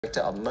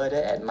Director of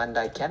Murder at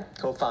Mandai Camp,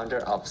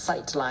 co-founder of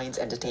Sightlines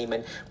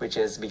Entertainment, which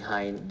is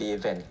behind the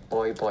event.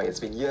 Boy, it's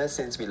been years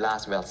since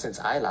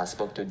I last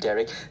spoke to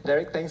Derrick.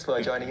 Derrick, thanks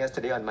for joining us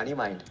today on Money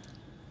Mind.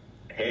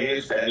 Hey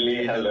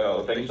Stanley,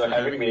 hello. Thanks for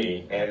having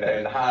me.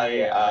 And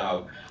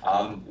hi,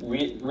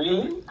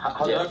 Lynn?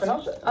 How do I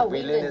pronounce it? Oh,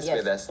 Lynn is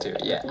with us too.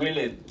 Yeah.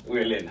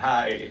 Lynn.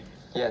 Hi.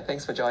 Yeah,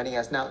 thanks for joining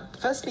us. Now,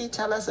 firstly,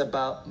 tell us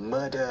about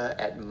Murder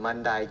at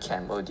Mandai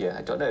Camp. Oh dear,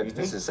 I don't know if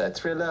this is a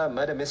thriller,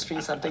 murder mystery,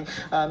 something.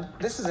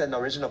 This is an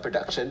original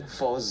production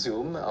for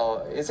Zoom,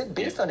 or is it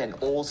based on an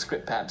old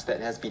script perhaps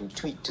that has been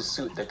tweaked to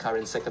suit the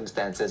current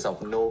circumstances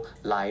of no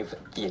live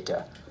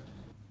theatre?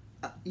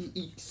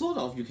 Sort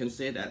of, you can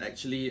say that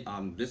actually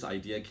this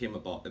idea came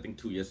about, I think,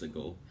 2 years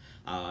ago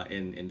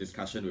in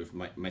discussion with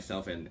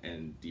myself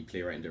and the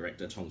playwright and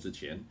director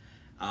Chien.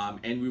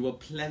 And we were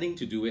planning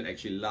to do it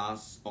actually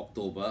last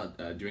October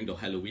during the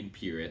Halloween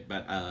period,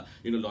 but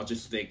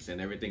logistics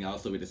and everything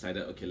else, so we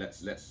decided, okay,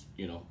 let's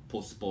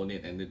postpone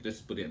it and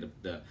just put it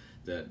at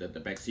the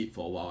back seat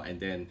for a while,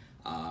 and then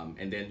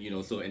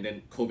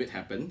COVID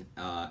happened,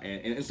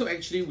 and so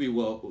actually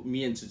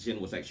me and Chien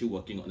was actually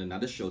working on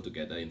another show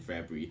together in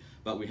February,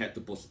 but we had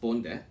to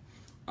postpone that.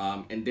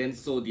 And then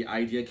so the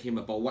idea came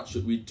about, what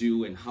should we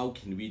do and how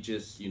can we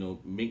just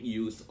make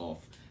use of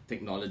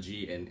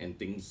technology and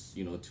things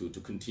to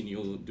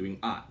continue doing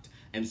art.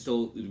 And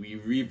so we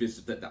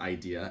revisited the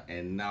idea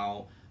and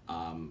now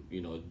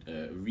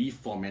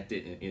reformat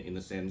it in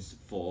a sense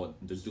for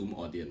the Zoom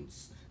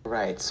audience.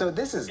 Right, so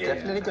this is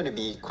definitely going to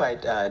be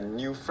quite a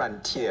new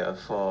frontier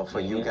for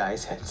you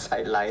guys at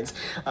Sightlines.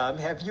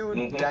 Have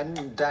you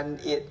done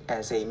it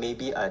as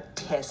maybe a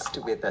test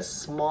with a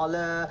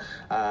smaller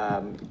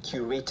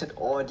curated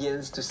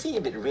audience to see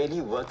if it really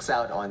works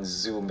out on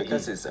Zoom,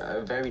 because it's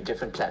a very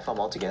different platform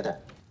altogether?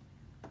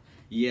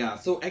 Yeah,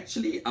 so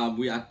actually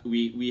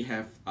we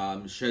have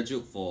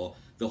scheduled for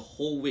the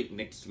whole week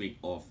next week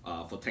of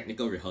for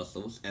technical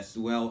rehearsals as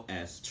well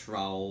as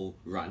trial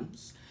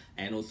runs.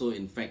 And also,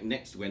 in fact,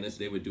 next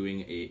Wednesday we're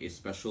doing a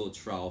special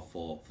trial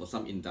for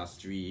some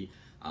industry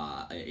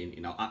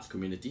in our arts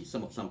community.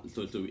 So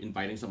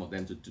inviting some of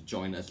them to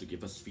join us to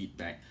give us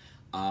feedback.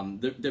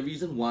 The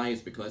reason why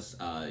is because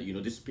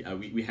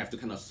we have to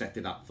kind of set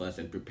it up first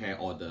and prepare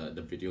all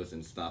the videos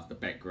and stuff, the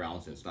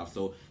backgrounds and stuff,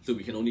 so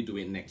we can only do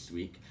it next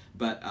week.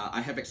 But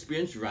I have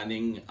experience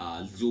running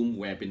Zoom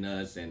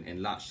webinars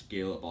and large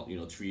scale, about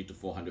 300 to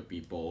 400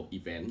 people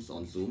events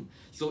on Zoom.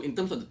 So in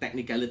terms of the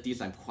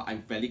technicalities,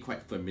 I'm fairly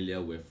quite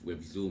familiar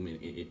with Zoom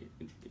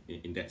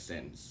in that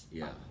sense.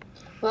 Yeah.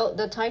 Well,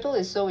 the title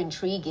is so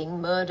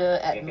intriguing, Murder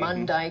at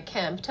Mandai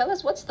Camp. Tell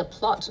us, what's the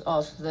plot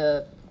of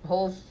the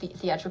whole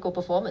theatrical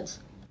performance?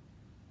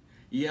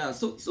 Yeah,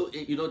 so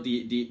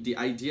the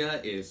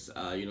idea is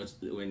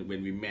when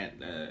we met,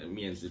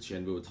 me and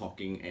Chien, we were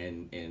talking,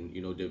 and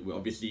we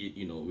obviously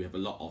we have a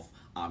lot of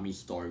army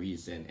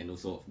stories and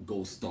also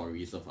ghost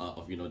stories of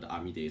the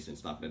army days and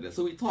stuff like that.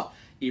 So we thought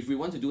if we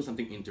want to do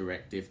something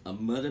interactive, a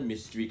murder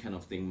mystery kind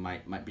of thing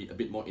might be a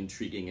bit more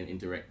intriguing and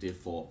interactive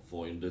for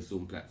the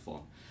Zoom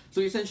platform.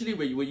 So essentially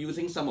we were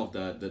using some of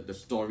the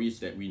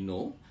stories that we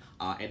know.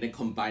 And then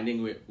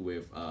combining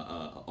with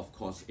of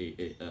course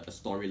a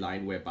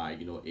storyline whereby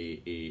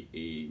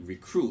a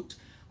recruit,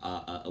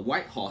 a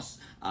white horse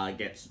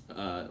gets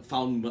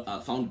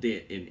found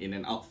dead in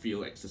an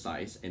outfield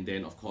exercise, and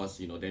then of course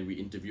then we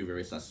interview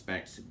various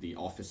suspects, the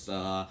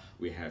officer,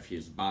 we have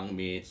his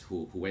bunkmates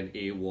who went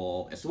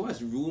AWOL, as well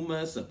as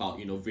rumors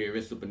about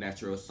various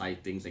supernatural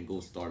sightings and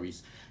ghost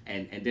stories,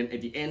 and then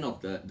at the end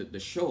of the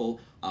show,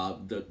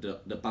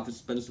 the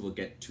participants will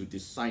get to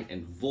decide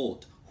and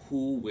vote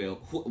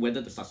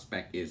whether the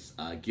suspect is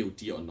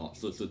guilty or not.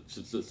 So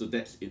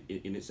that's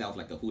in itself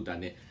like a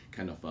whodunit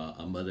kind of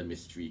a murder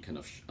mystery kind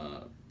of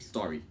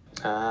story.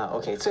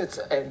 Okay, so it's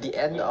at the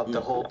end of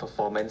the whole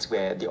performance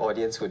where the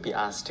audience would be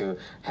asked to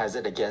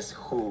hazard a guess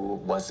who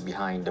was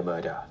behind the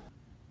murder.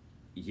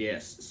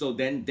 Yes, so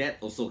then that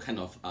also kind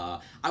of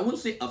I wouldn't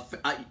say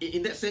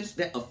in that sense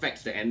that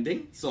affects the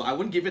ending, so I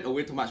wouldn't give it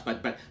away too much,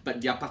 but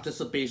their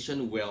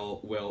participation will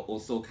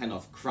also kind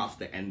of craft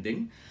the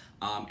ending.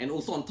 And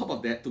also on top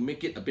of that, to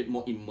make it a bit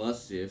more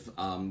immersive,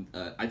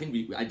 I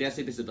think I dare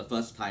say this is the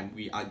first time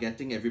we are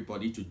getting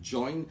everybody to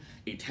join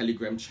a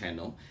Telegram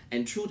channel,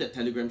 and through that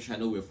Telegram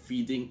channel we're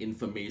feeding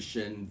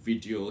information,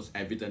 videos,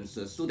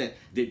 evidences, so that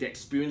the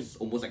experience is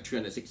almost like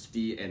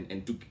 360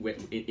 and to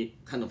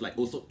it kind of like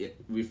also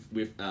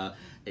with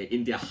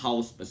in their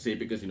house per se,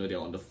 because they're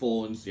on the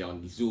phones, they're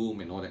on Zoom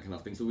and all that kind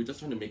of thing. So we're just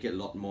trying to make it a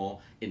lot more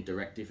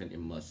interactive and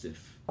immersive.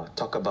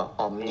 Talk about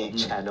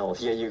omni-channel.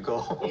 Here you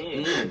go.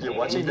 You're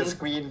watching the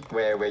screen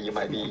where you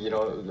might be,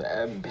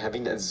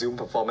 having that Zoom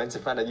performance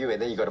in front of you,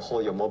 and then you got to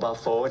hold your mobile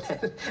phone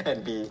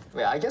and be.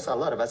 Well, I guess a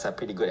lot of us are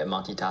pretty good at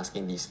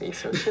multitasking these days,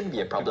 so it shouldn't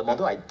be a problem.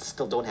 Although I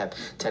still don't have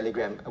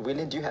Telegram.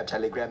 William, do you have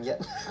Telegram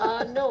yet?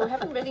 No, I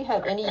haven't really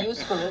had any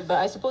use for it, but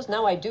I suppose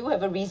now I do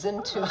have a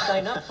reason to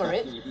sign up for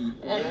it.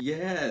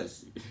 Yes.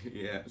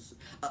 Yes.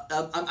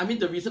 I mean,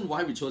 the reason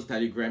why we chose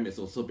Telegram is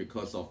also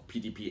because of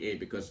PDPA,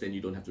 because then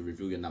you don't have to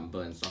reveal your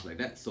number and stuff like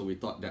that. So we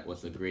thought that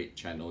was a great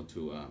channel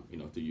to,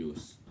 to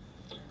use.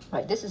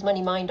 Right, this is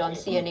Money Mind on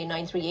CNA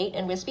 938,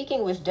 and we're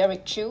speaking with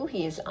Derrick Chu.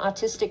 He is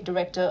Artistic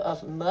Director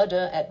of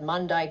Murder at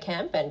Mandai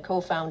Camp and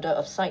co-founder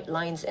of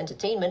Sightlines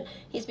Entertainment.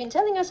 He's been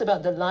telling us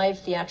about the live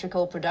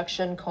theatrical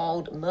production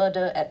called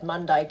Murder at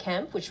Mandai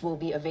Camp, which will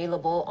be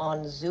available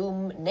on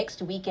Zoom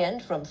next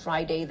weekend from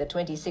Friday the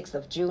 26th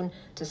of June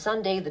to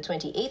Sunday the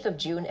 28th of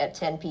June at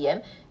 10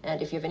 p.m.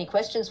 And if you have any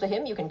questions for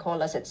him, you can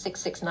call us at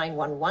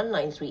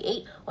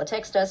 669-11938 or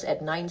text us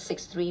at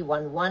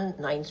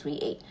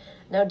 963-11938.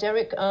 Now,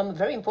 Derrick,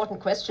 very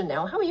important question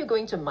now. How are you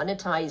going to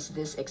monetize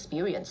this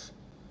experience?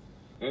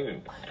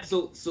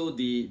 So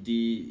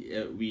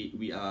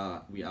we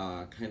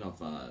are kind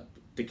of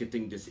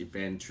ticketing this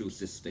event through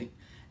Systing,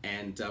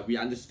 and we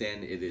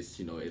understand it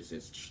is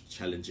it's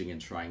challenging and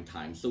trying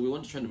times. So we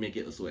want to try to make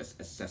it also as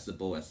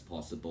accessible as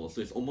possible. So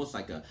it's almost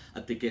like a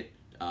ticket.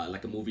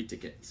 Like a movie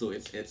ticket, so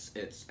it's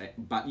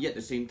but yet at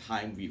the same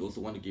time we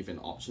also want to give an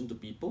option to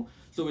people.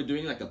 So we're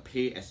doing like a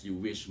pay as you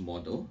wish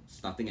model,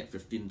 starting at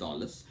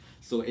 $15.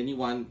 So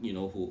anyone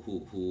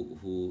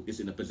who is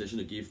in a position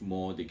to give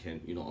more, they can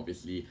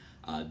obviously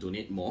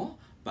donate more.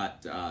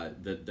 But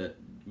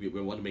we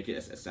want to make it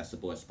as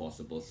accessible as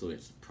possible. So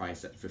it's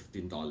priced at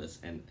 $15,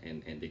 and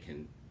they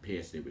can pay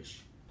as they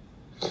wish.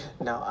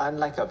 Now,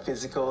 unlike a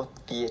physical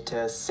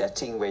theatre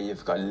setting where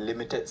you've got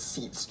limited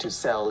seats to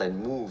sell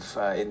and move,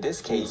 in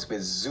this case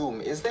with Zoom,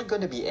 is there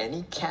going to be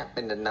any cap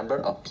in the number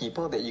of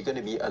people that you're going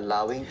to be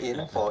allowing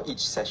in for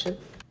each session?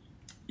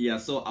 Yeah,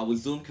 so our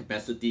Zoom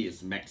capacity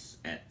is max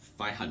at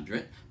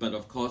 500, but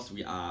of course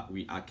we are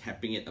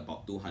capping it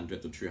about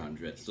 200 to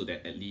 300, so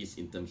that at least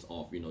in terms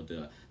of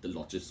the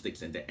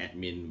logistics and the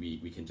admin,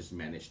 we can just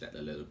manage that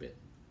a little bit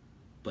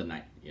per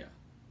night. Yeah.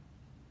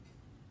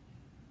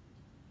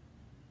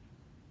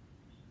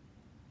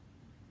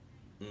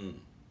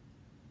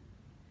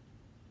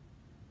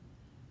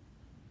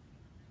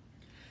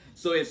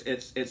 So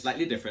it's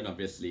slightly different.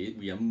 Obviously,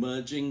 we are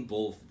merging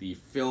both the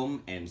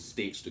film and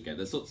stage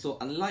together. So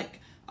unlike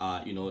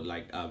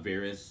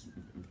various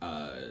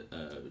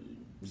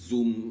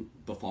Zoom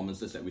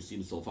performances that we've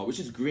seen so far, which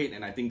is great,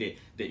 and I think that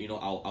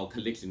our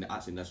colleagues in the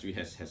arts industry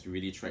has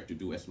really tried to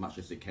do as much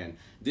as they can.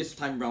 This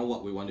time round,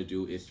 what we want to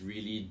do is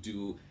really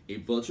do a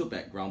virtual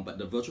background, but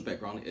the virtual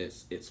background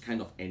it's kind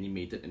of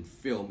animated and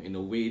filmed in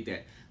a way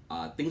that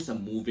things are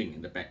moving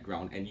in the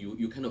background, and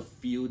you kind of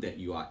feel that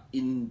you are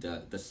in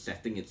the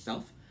setting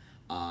itself,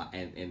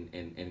 and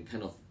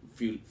kind of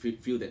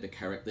feel that the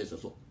character is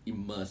also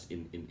immersed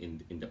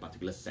in the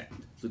particular set.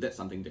 So that's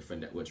something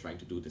different that we're trying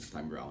to do this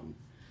time around,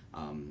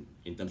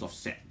 in terms of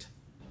set.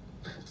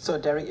 So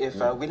Derrick, if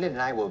William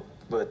and I were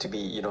to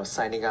be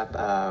signing up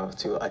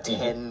to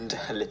attend,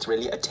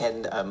 literally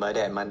attend a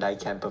Murder at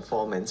Mandai Camp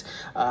performance,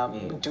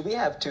 do we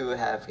have to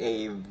have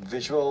a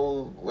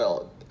visual,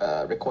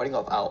 recording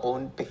of our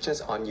own pictures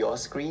on your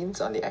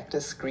screens, on the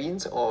actors'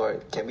 screens, or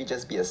can we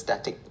just be a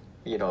static,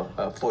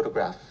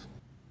 photograph?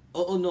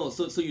 Oh no!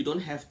 So you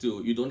don't have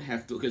to.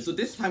 Okay. So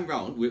this time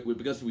round,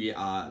 because we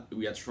are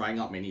trying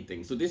out many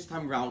things. So this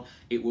time round,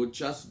 it will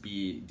just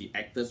be the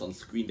actors on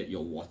screen that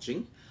you're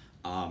watching,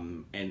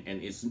 and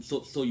it's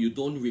so you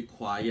don't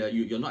require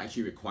you're not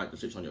actually required to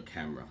switch on your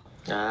camera.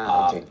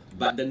 Okay.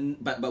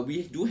 But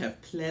we do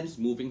have plans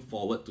moving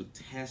forward to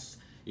test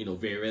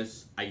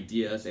various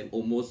ideas and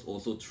almost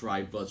also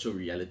try virtual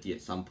reality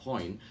at some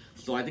point.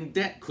 So I think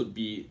that could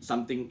be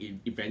something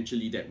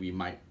eventually that we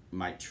might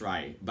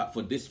try. But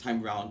for this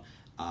time round,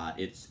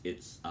 it's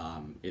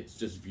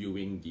just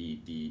viewing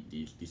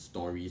the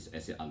stories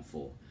as it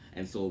unfold.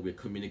 And so we're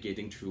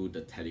communicating through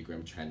the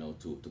Telegram channel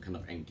to kind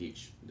of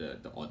engage the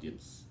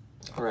audience.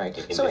 All right.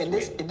 So in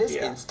this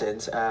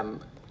instance,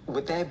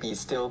 would there be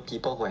still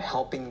people who are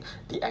helping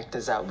the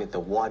actors out with the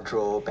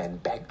wardrobe and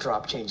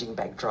changing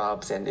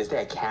backdrops, and is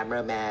there a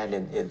cameraman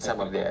in some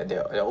of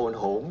their own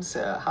homes?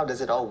 How does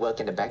it all work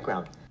in the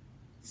background?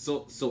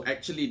 So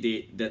actually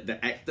the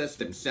actors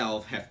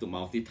themselves have to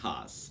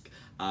multitask.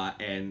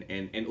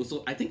 And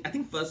also I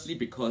think firstly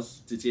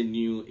because Chien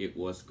knew it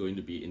was going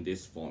to be in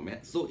this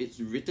format, so it's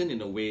written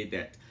in a way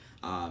that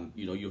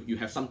you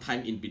have some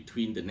time in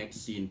between the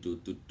next scene to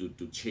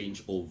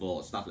change over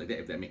or stuff like that,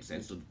 if that makes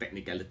sense. So the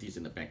technicalities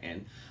in the back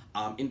end.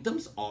 In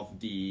terms of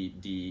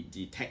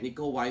the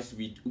technical wise,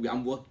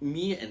 I'm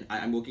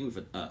working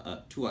with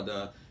two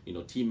other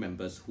team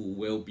members who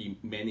will be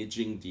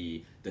managing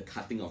the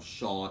cutting of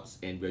shots,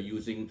 and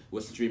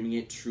we're streaming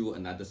it through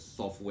another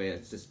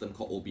software system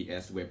called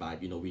OBS, whereby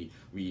we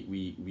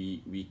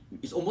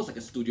it's almost like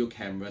a studio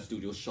camera,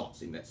 studio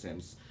shots in that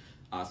sense.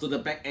 So the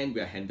back end we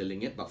are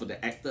handling it, but for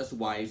the actors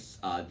wise,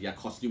 their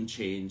costume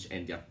change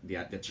and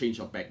their change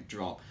of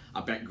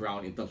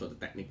background in terms of the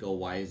technical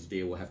wise,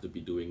 they will have to be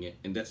doing it,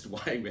 and that's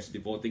why we're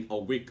devoting a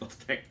week of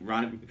tech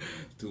run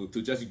to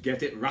just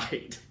get it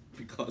right.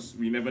 because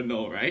we never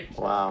know, right?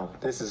 Wow,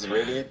 this is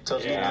really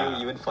totally Yeah.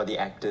 new even for the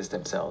actors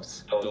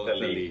themselves.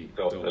 Totally.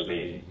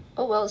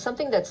 Oh, well,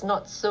 something that's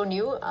not so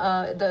new,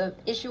 the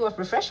issue of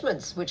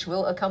refreshments, which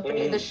will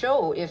accompany the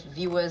show if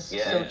viewers so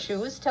Yes.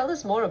 choose. Tell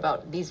us more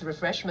about these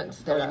refreshments.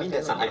 Oh, that you are mean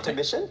there's an available.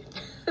 intermission?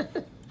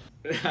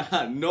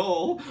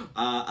 No,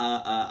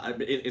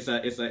 it's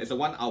a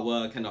 1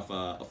 hour kind of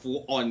a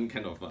full on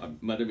kind of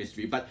murder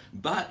mystery,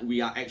 but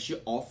we are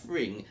actually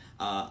offering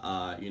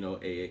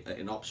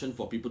an option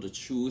for people to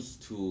choose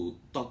to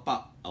top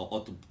up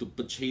or to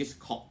purchase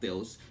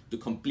cocktails to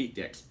complete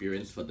their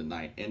experience for the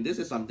night. And this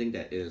is something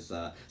that is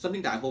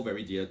something that I hold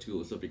very dear to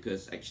also,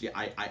 because actually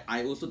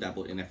I also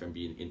dabbled in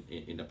F&B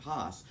in the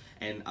past,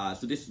 and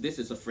so this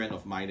is a friend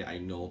of mine that I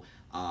know,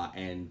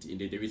 and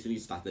they recently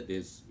started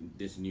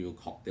this new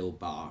cocktail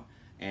bar.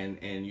 And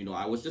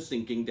I was just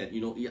thinking that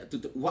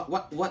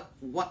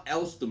what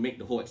else to make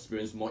the whole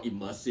experience more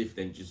immersive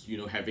than just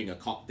having a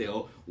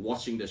cocktail,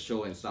 watching the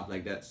show and stuff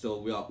like that. So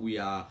we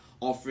are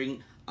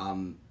offering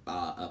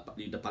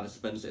the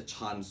participants a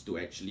chance to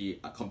actually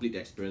complete the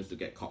experience to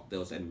get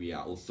cocktails, and we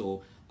are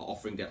also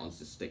offering that on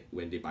Stick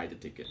when they buy the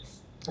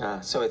tickets.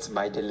 So it's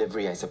by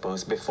delivery, I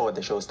suppose, before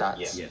the show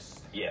starts. Yes,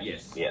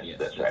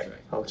 That's right.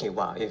 Okay,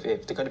 wow.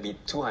 If they're going to be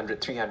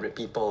 200, 300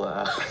 people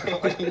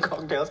ordering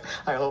cocktails,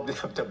 I hope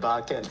the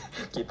bar can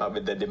keep up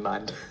with the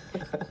demand.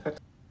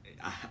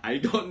 I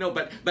don't know,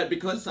 but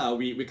because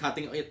we're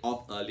cutting it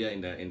off earlier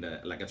in the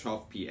like a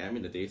 12 p.m.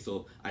 in the day,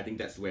 so I think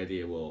that's where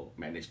they will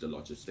manage the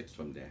logistics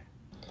from there.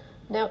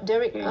 Now,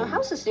 Derrick,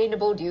 how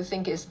sustainable do you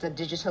think is the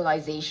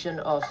digitalization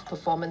of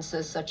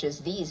performances such as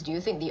these? Do you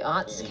think the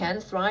arts can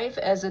thrive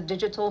as a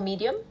digital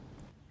medium?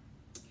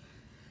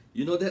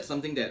 That's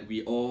something that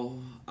we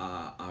all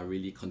are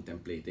really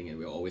contemplating, and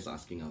we're always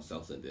asking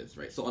ourselves in this,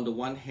 right? So on the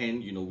one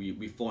hand,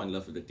 we fall in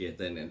love with the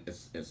theater, and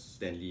as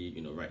Stanley,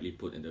 rightly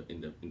put in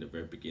the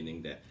very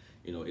beginning, that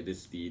it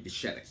is the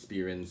shared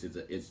experience,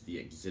 it's the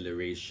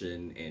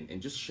exhilaration, and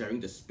just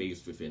sharing the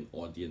space with an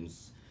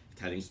audience,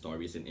 telling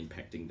stories and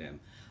impacting them.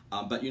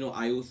 But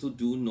I also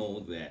do know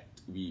that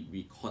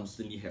we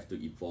constantly have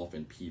to evolve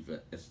and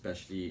pivot,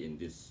 especially in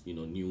this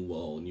new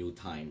world, new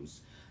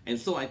times. And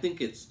so I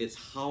think it's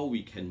how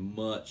we can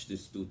merge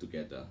these two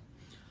together.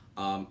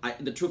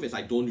 The truth is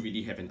I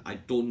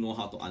don't know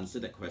how to answer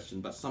that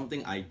question, but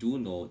something I do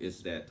know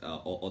is that,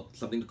 or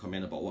something to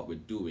comment about what we're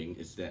doing,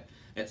 is that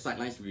at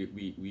Sidelines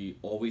we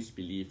always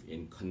believe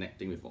in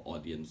connecting with our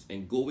audience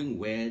and going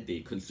where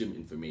they consume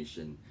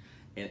information.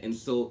 And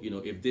so,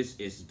 if this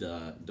is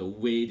the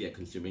way they're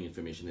consuming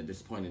information at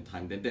this point in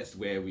time, then that's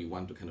where we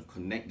want to kind of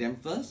connect them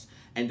first,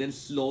 and then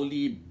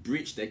slowly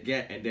bridge that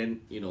gap, and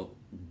then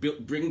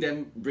bring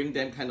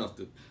them kind of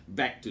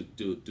back to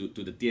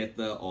the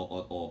theater,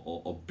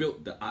 or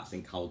build the arts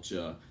and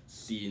culture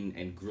scene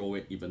and grow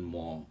it even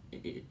more,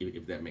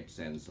 if that makes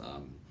sense.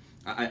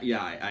 I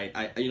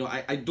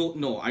don't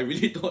know. I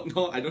really don't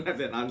know. I don't have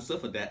that answer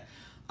for that.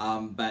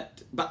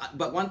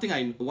 But one thing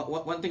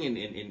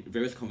in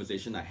various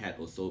conversations I had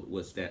also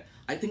was that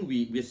I think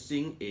we're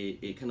seeing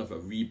a kind of a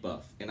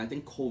rebirth, and I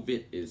think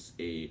COVID is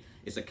a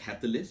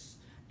catalyst,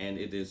 and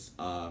it is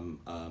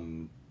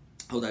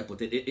how do I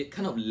put it? It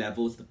kind of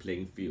levels the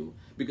playing field,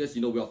 because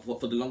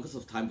for the longest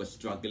of time we're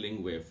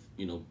struggling with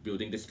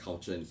building this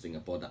culture in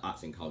Singapore, the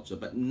arts and culture.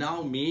 But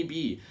now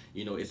maybe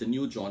it's a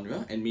new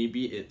genre, and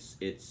maybe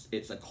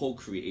it's a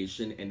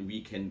co-creation, and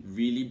we can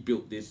really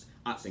build this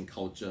arts and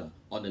culture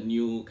on a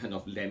new kind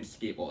of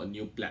landscape or a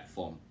new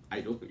platform. I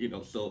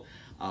don't so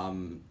I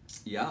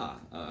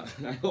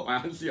hope I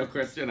answer your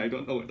question. I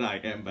don't know whether I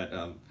am, but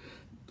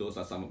those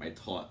are some of my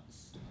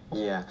thoughts.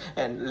 Yeah,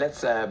 and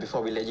let's,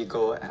 before we let you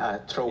go,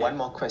 throw one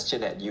more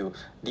question at you.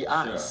 The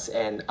arts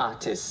and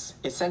artists,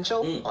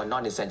 essential or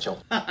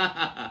non-essential?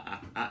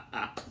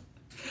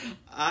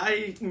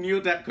 I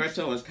knew that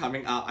question was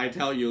coming out. I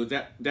tell you,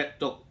 that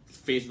took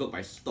Facebook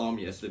by storm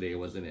yesterday,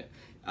 wasn't it?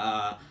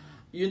 I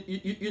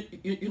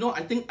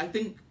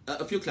think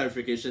a few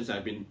clarifications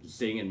I've been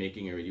saying and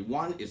making already.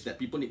 One is that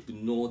people need to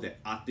know that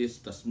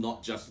artist does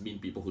not just mean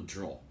people who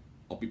draw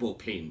or people who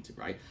paint,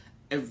 right?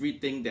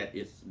 Everything that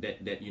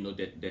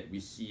we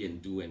see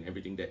and do, and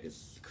everything that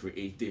is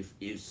creative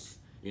is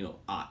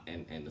art,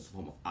 and it's a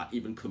form of art.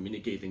 Even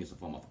communicating is a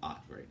form of art,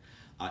 right?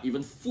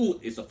 Even food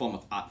is a form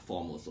of art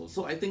form also.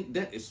 So I think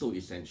that is so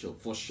essential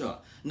for sure.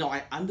 Now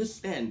I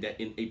understand that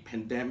in a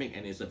pandemic,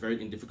 and it's a very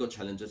difficult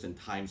challenges and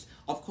times,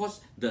 of course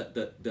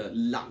the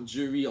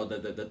luxury or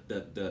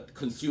the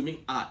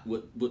consuming art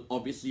would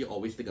obviously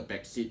always take a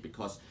back seat,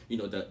 because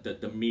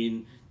the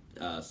main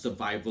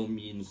survival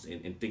means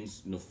and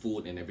things,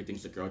 food and everything,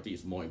 security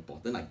is more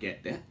important. I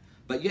get that.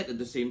 But yet at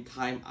the same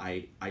time,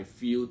 I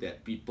feel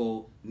that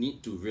people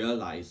need to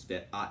realize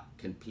that art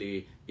can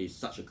play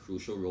such a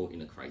crucial role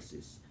in a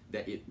crisis,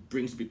 that it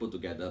brings people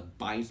together,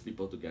 binds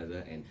people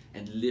together,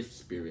 and lifts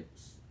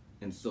spirits.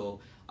 And so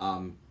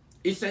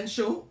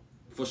essential,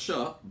 for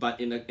sure, but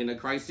in a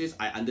crisis,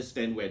 I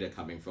understand where they're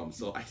coming from.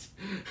 So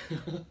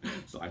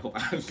I hope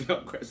I answered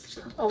your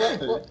question. Oh,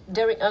 well,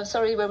 Derrick, I'm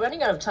sorry, we're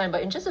running out of time,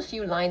 but in just a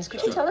few lines,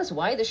 could you tell us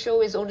why the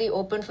show is only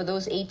open for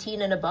those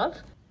 18 and above?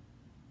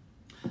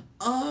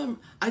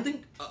 I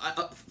think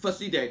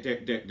firstly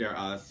there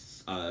are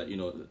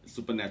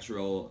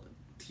supernatural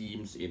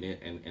themes in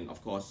it, and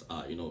of course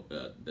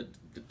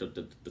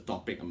the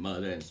topic of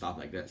murder and stuff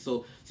like that.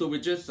 So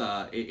we're just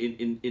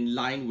in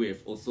line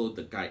with also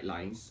the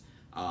guidelines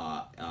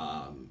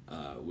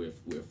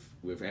with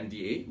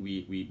MDA.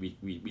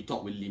 We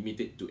thought we limit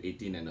it to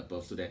 18 and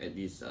above, so that at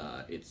least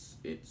it's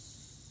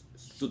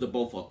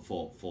suitable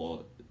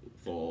for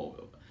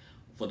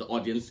the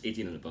audience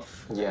 18 and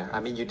above. Yeah, I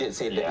mean, you did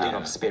say lifting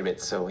of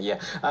spirits, so yeah.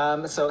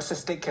 So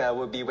Cystic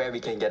will be where we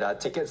can get our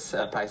tickets.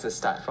 Prices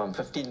start from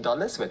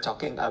 $15. We're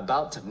talking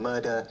about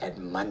Murder at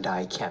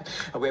Mandai Camp.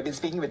 We've been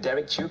speaking with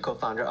Derrick Chew,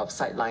 co-founder of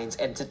Sightlines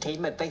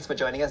Entertainment. Thanks for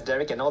joining us,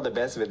 Derrick, and all the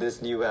best with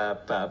this new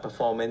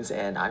performance,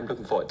 and I'm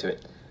looking forward to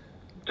it.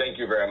 Thank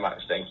you very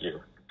much. Thank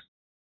you.